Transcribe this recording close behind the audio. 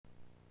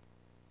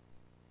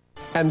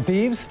And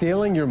thieves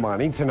stealing your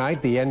money.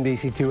 Tonight, the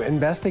NBC2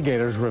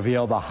 investigators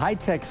reveal the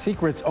high-tech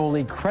secrets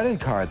only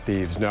credit card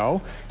thieves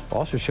know. We'll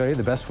also show you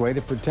the best way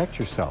to protect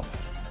yourself.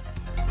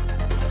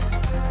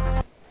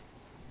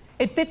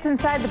 It fits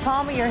inside the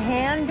palm of your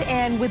hand,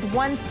 and with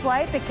one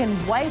swipe, it can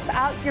wipe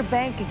out your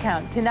bank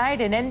account.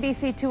 Tonight, an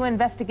NBC2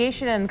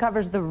 investigation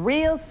uncovers the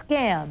real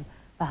scam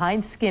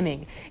behind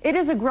skimming. It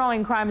is a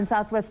growing crime in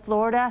Southwest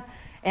Florida,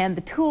 and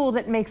the tool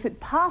that makes it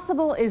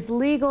possible is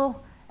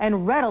legal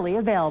and readily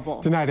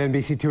available. Tonight,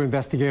 NBC2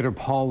 investigator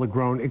Paul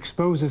Legrone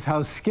exposes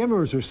how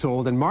skimmers are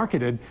sold and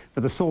marketed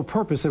for the sole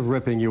purpose of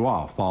ripping you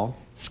off. Paul?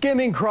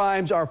 Skimming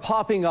crimes are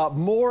popping up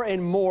more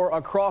and more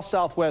across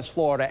Southwest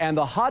Florida, and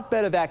the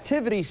hotbed of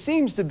activity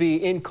seems to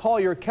be in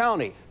Collier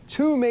County.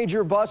 2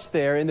 major busts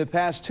there in the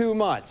past 2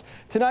 months.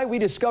 Tonight, we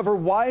discover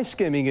why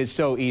skimming is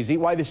so easy,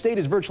 why the state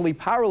is virtually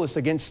powerless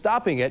against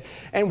stopping it,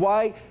 and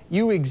why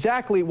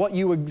what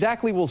you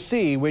exactly will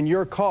see when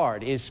your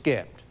card is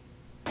skimmed.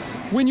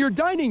 When you're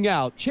dining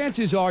out,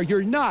 chances are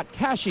you're not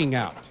cashing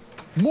out.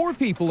 More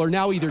people are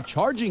now either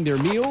charging their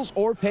meals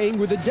or paying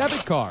with a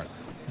debit card.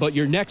 But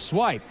your next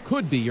swipe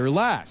could be your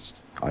last.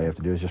 All you have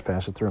to do is just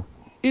pass it through.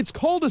 It's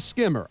called a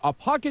skimmer, a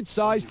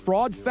pocket-sized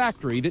fraud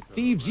factory that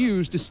thieves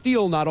use to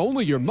steal not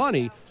only your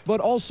money, but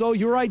also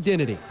your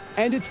identity.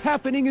 And it's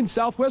happening in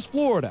Southwest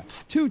Florida.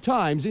 2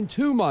 times in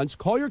 2 months,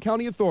 Collier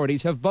County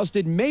authorities have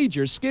busted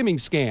major skimming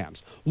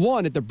scams.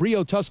 One at the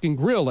Brio Tuscan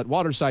Grill at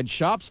Waterside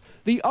Shops,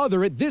 the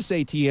other at this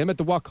ATM at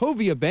the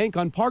Wachovia Bank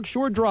on Park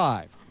Shore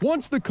Drive.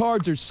 Once the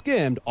cards are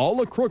skimmed, all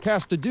a crook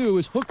has to do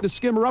is hook the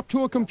skimmer up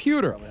to a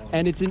computer,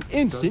 and it's an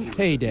instant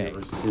payday.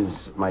 This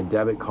is my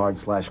debit card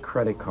 /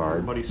 credit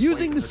card.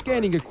 Using the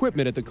scanning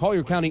equipment at the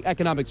Collier County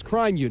Economics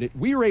Crime Unit,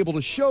 we are able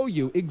to show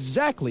you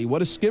exactly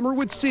what a skimmer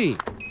would see.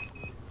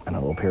 And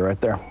it'll appear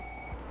right there.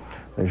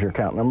 There's your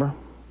account number,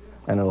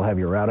 and it'll have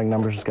your routing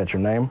numbers. It's got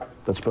your name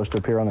that's supposed to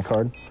appear on the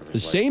card. The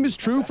same is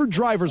true for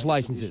driver's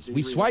licenses.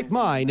 We swipe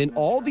mine, and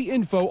all the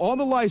info on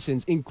the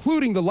license,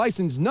 including the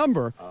license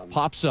number,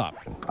 pops up.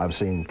 I've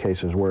seen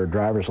cases where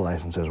driver's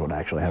licenses would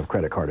actually have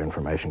credit card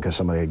information because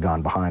somebody had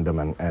gone behind them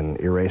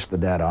and erased the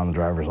data on the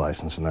driver's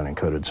license and then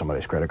encoded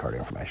somebody's credit card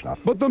information on.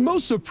 But the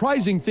most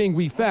surprising thing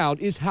we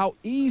found is how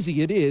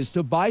easy it is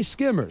to buy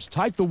skimmers.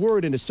 Type the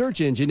word in a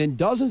search engine and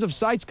dozens of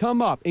sites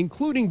come up,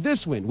 including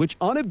this one, which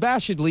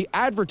unabashedly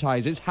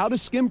advertises how to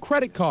skim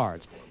credit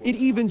cards. It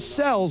even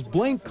sells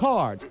blank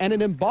cards and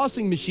an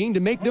embossing machine to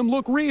make them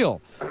look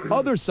real.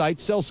 Other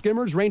sites sell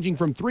skimmers ranging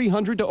from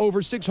 $300 to over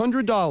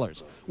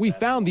 $600. We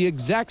found the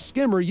exact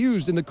skimmer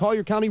used in the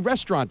Collier County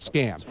restaurant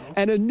scam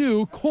and a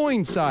new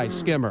coin-size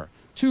skimmer.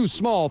 Too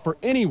small for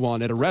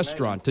anyone at a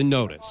restaurant to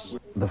notice.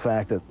 The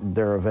fact that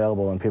they're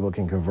available and people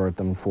can convert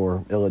them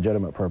for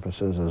illegitimate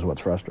purposes is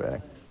what's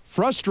frustrating.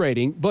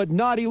 Frustrating, but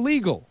not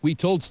illegal. We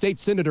told State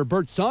Senator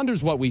Bert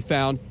Saunders what we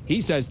found. He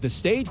says the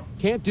state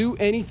can't do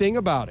anything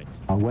about it.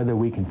 Whether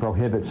we can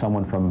prohibit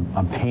someone from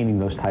obtaining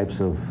those types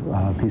of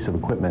piece of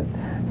equipment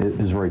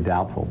is very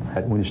doubtful.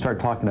 When you start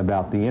talking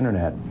about the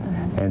internet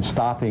and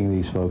stopping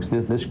these folks,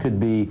 this could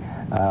be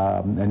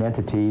an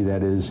entity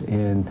that is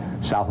in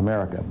South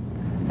America.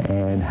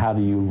 And how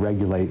do you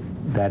regulate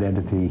that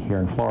entity here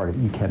in Florida?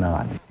 You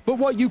cannot. But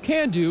what you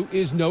can do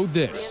is know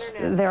this.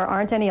 There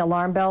aren't any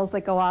alarm bells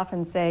that go off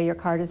and say your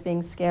card is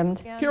being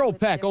skimmed. Carole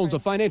Peck owns a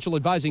financial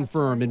advising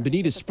firm in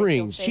Bonita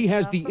Springs. She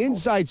has the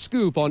inside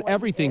scoop on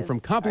everything from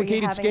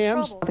complicated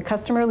scams. The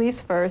customer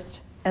leaves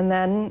first, and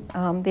then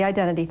the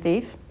identity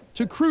thief.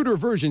 To cruder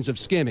versions of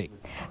skimming.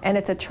 And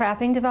it's a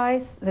trapping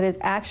device that is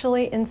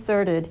actually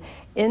inserted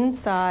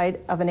inside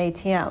of an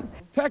ATM.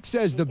 Peck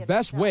says the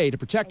best way to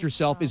protect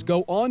yourself is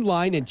go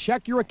online and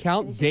check your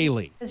account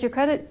daily. Your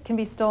credit can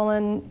be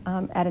stolen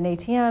at an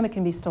ATM, it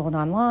can be stolen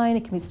online,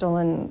 it can be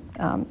stolen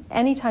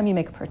anytime you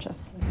make a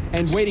purchase.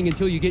 And waiting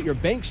until you get your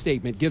bank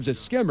statement gives a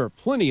skimmer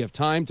plenty of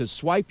time to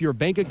swipe your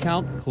bank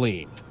account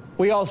clean.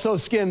 We also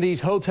skimmed these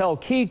hotel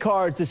key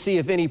cards to see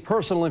if any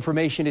personal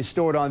information is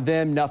stored on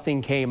them. Nothing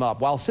came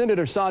up. While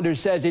Senator Saunders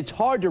says it's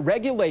hard to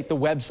regulate the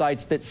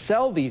websites that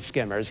sell these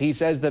skimmers, he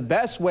says the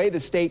best way the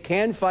state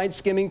can fight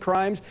skimming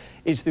crimes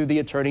is through the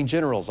Attorney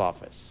General's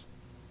office.